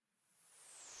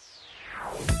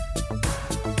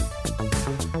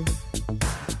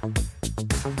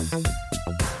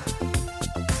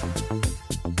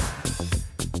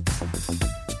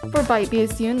For Byte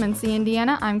BSU in Muncie,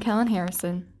 Indiana, I'm Kellen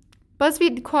Harrison.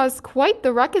 BuzzFeed caused quite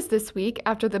the ruckus this week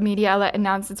after the media outlet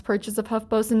announced its purchase of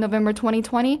HuffPost in November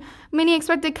 2020. Many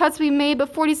expected cuts to be made,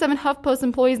 but 47 HuffPost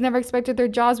employees never expected their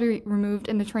jobs to be removed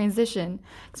in the transition,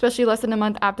 especially less than a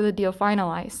month after the deal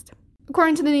finalized.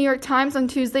 According to the New York Times, on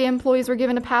Tuesday, employees were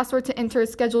given a password to enter a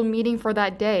scheduled meeting for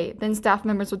that day. Then staff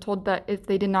members were told that if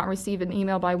they did not receive an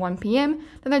email by 1 p.m.,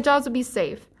 then their jobs would be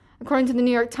safe. According to the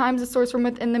New York Times, a source from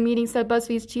within the meeting said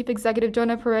BuzzFeed's chief executive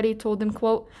Jonah Peretti told them,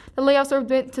 quote, "The layoffs are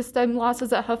meant to stem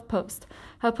losses at HuffPost.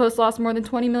 HuffPost lost more than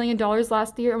 $20 million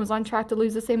last year and was on track to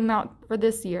lose the same amount for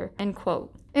this year," end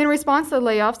quote. In response to the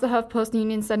layoffs, the HuffPost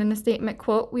union said in a statement,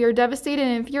 quote, "We are devastated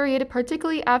and infuriated,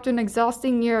 particularly after an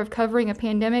exhausting year of covering a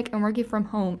pandemic and working from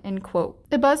home," end quote.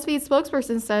 A BuzzFeed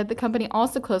spokesperson said the company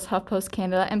also closed HuffPost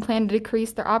Canada and planned to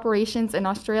decrease their operations in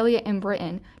Australia and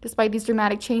Britain. Despite these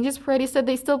dramatic changes, Peretti said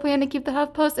they still plan to keep the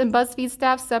HuffPost and BuzzFeed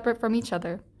staff separate from each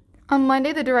other. On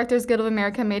Monday, the Directors Guild of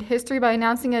America made history by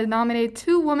announcing it nominated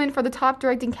 2 women for the top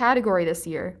directing category this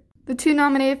year. The 2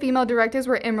 nominated female directors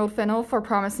were Emerald Fennell for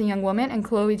Promising Young Woman and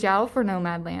Chloe Zhao for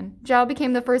Nomadland. Zhao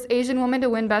became the first Asian woman to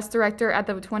win Best Director at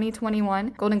the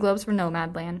 2021 Golden Globes for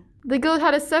Nomadland. The Guild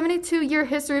had a 72-year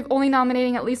history of only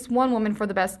nominating at least 1 woman for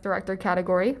the Best Director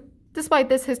category. Despite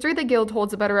this history, the Guild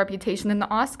holds a better reputation than the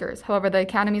Oscars. However, the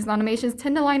Academy's nominations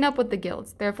tend to line up with the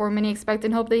Guild's. Therefore, many expect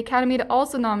and hope the Academy to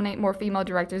also nominate more female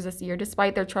directors this year,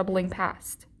 despite their troubling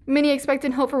past. Many expect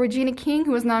and hope for Regina King,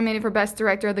 who was nominated for Best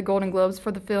Director at the Golden Globes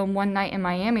for the film One Night in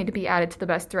Miami, to be added to the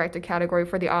Best Director category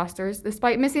for the Oscars,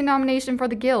 despite missing a nomination for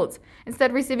the Guilds,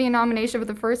 instead receiving a nomination for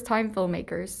the first-time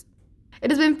filmmakers.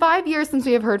 It has been 5 years since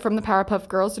we have heard from the Powerpuff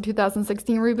Girls. The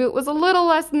 2016 reboot was a little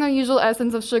less than the usual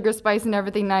essence of sugar, spice, and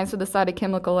everything nice with a side of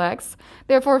Chemical X.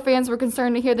 Therefore, fans were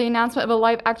concerned to hear the announcement of a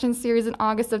live-action series in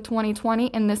August of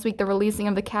 2020, and this week the releasing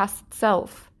of the cast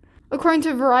itself. According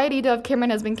to Variety, Dove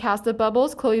Cameron has been cast as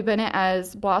Bubbles, Chloe Bennett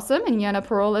as Blossom, and Yana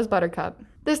Perrault as Buttercup.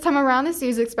 This time around, the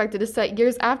series is expected to set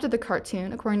years after the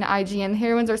cartoon. According to IGN, the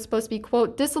heroines are supposed to be,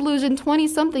 quote, disillusioned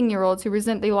 20-something-year-olds who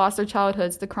resent they lost their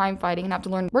childhoods to crime fighting and have to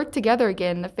learn to work together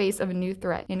again in the face of a new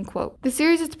threat, end quote. The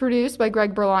series is produced by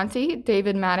Greg Berlanti,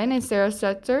 David Madden, and Sarah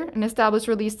Stetzer. An established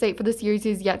release date for the series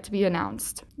is yet to be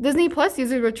announced. Disney Plus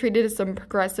users were treated to some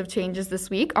progressive changes this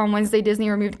week. On Wednesday,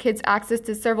 Disney removed kids' access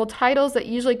to several titles that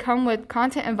usually come with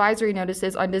content advisory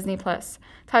notices on Disney Plus.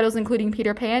 Titles including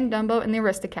Peter Pan, Dumbo, and the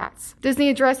Aristocats. Disney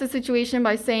addressed the situation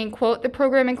by saying, quote, "The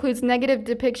program includes negative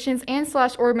depictions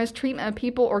and/or mistreatment of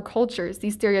people or cultures.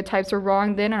 These stereotypes were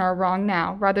wrong then and are wrong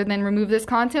now. Rather than remove this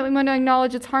content, we want to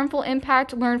acknowledge its harmful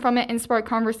impact, learn from it, and spark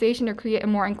conversation to create a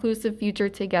more inclusive future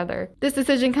together." This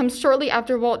decision comes shortly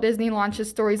after Walt Disney launched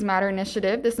Stories Matter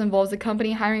initiative. This involves the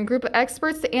company hiring a group of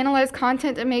experts to analyze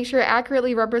content and make sure it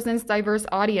accurately represents diverse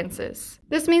audiences.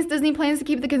 This means Disney plans to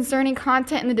keep the concerning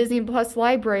content in the Disney Plus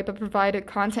library, but provide a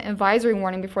content advisory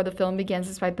warning before the film begins,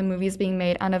 despite the movies being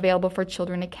made unavailable for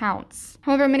children accounts.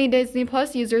 However, many Disney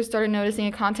Plus users started noticing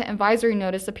a content advisory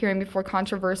notice appearing before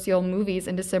controversial movies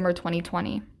in December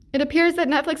 2020. It appears that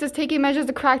Netflix is taking measures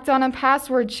to crack down on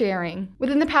password sharing.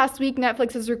 Within the past week,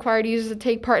 Netflix has required users to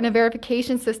take part in a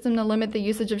verification system to limit the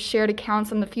usage of shared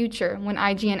accounts in the future. When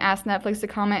IGN asked Netflix to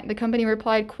comment, the company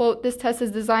replied, quote, "This test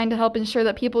is designed to help ensure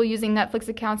that people using Netflix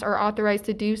accounts are authorized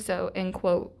to do so," end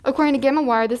quote. According to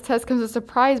GameWire, this test comes as a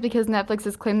surprise because Netflix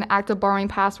has claimed the act of borrowing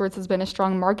passwords has been a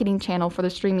strong marketing channel for the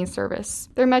streaming service.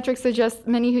 Their metrics suggest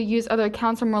many who use other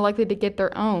accounts are more likely to get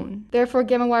their own. Therefore,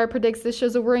 GameWire predicts this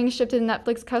shows a worrying shift in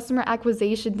Netflix customer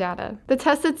acquisition data. The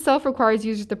test itself requires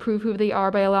users to prove who they are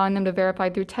by allowing them to verify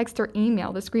through text or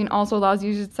email. The screen also allows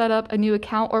users to set up a new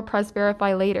account or press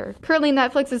verify later. Currently,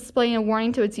 Netflix is displaying a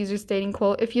warning to its users stating,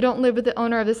 quote, "If you don't live with the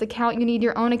owner of this account, you need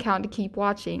your own account to keep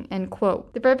watching," end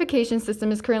quote. The verification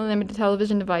system is currently limited to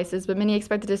television devices, but many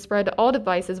expect it to spread to all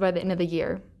devices by the end of the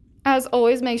year. As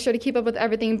always, make sure to keep up with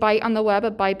everything Byte on the web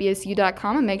at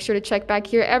bytebsu.com, and make sure to check back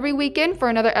here every weekend for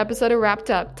another episode of Wrapped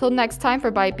Up. Till next time,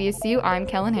 for Byte BSU, I'm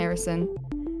Kellen Harrison.